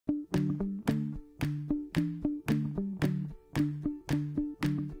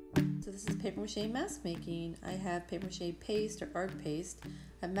paper mache mask making. I have paper mache paste or art paste,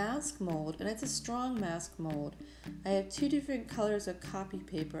 a mask mold, and it's a strong mask mold. I have two different colors of copy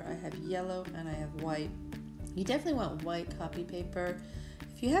paper. I have yellow and I have white. You definitely want white copy paper.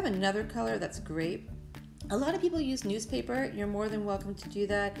 If you have another color, that's great. A lot of people use newspaper. You're more than welcome to do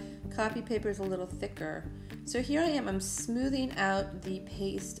that. Copy paper is a little thicker. So here I am, I'm smoothing out the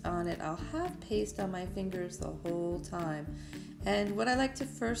paste on it. I'll have paste on my fingers the whole time. And what I like to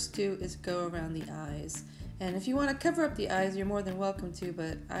first do is go around the eyes. And if you want to cover up the eyes, you're more than welcome to,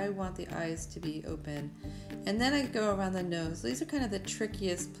 but I want the eyes to be open. And then I go around the nose. These are kind of the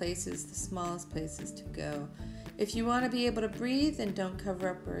trickiest places, the smallest places to go. If you want to be able to breathe, then don't cover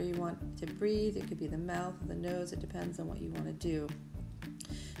up where you want to breathe. It could be the mouth or the nose. It depends on what you want to do.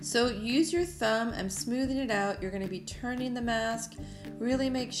 So use your thumb. I'm smoothing it out. You're going to be turning the mask. Really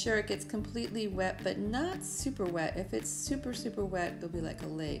make sure it gets completely wet, but not super wet. If it's super, super wet, it'll be like a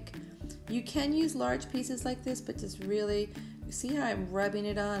lake. You can use large pieces like this, but just really, see how I'm rubbing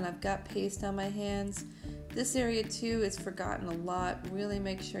it on? I've got paste on my hands. This area too is forgotten a lot. Really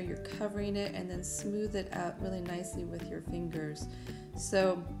make sure you're covering it and then smooth it out really nicely with your fingers.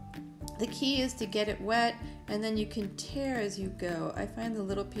 So the key is to get it wet, and then you can tear as you go. I find the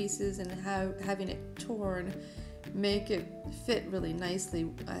little pieces and having it torn make it fit really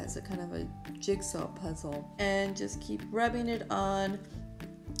nicely as a kind of a jigsaw puzzle. And just keep rubbing it on,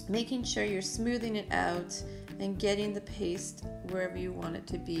 making sure you're smoothing it out and getting the paste wherever you want it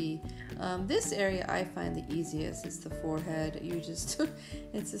to be. This area I find the easiest. It's the forehead. It's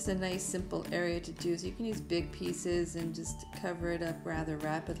just a nice simple area to do. So you can use big pieces and just cover it up rather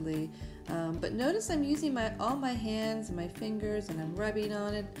rapidly. But notice I'm using all my hands and my fingers, and I'm rubbing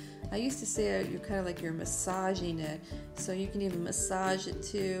on it. I used to say you're kind of like you're massaging it, so you can even massage it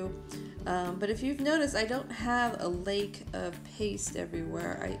too. But if you've noticed, I don't have a lake of paste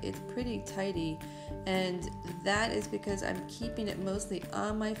everywhere. It's pretty tidy, and that is because I'm keeping it mostly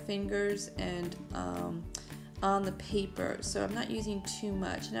on my fingers and on the paper, so I'm not using too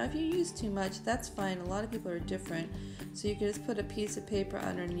much. Now if you use too much, that's fine. A lot of people are different, so you can just put a piece of paper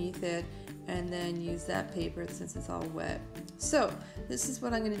underneath it and then use that paper since it's all wet. So this is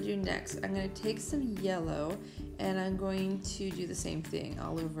what I'm going to do next. I'm going to take some yellow and I'm going to do the same thing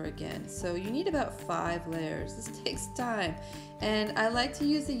all over again. So you need about 5 layers. This takes time, and I like to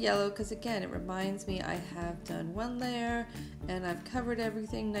use the yellow because again it reminds me I have done 1 layer and I've covered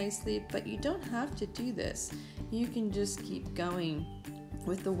everything nicely. But you don't have to do this. You can just keep going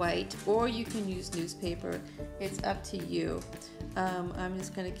with the white, or you can use newspaper. It's up to you. I'm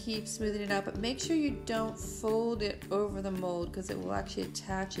just going to keep smoothing it out, but make sure you don't fold it over the mold because it will actually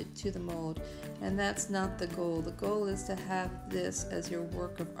attach it to the mold, and that's not the goal. The goal is to have this as your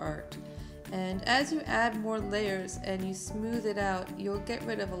work of art. And as you add more layers and you smooth it out, you'll get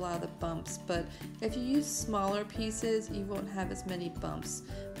rid of a lot of the bumps. But if you use smaller pieces, you won't have as many bumps.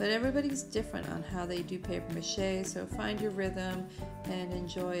 But everybody's different on how they do paper mache, so find your rhythm and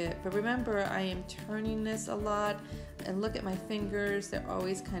enjoy it. But remember, I am turning this a lot, and look at my fingers, they're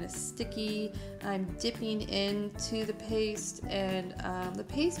always kind of sticky. I'm dipping into the paste, and the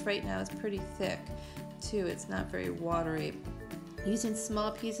paste right now is pretty thick too. It's not very watery. Using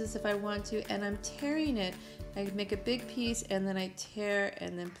small pieces if I want to, and I'm tearing it. I make a big piece and then I tear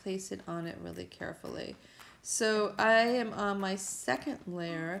and then place it on it really carefully. So I am on my 2nd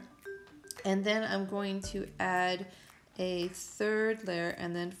layer, and then I'm going to add a 3rd layer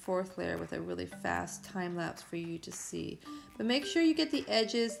and then 4th layer with a really fast time lapse for you to see. But make sure you get the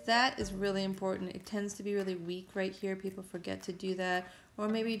edges. That is really important. It tends to be really weak right here. People forget to do that, or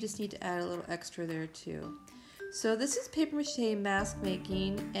maybe you just need to add a little extra there too. So this is paper mache mask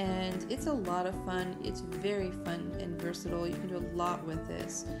making, and it's a lot of fun. It's very fun and versatile. You can do a lot with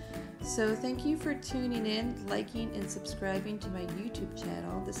this. So thank you for tuning in, liking, and subscribing to my YouTube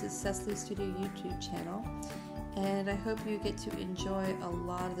channel. This is Cecily Studio YouTube channel, and I hope you get to enjoy a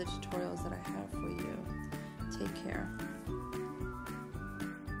lot of the tutorials that I have for you. Take care.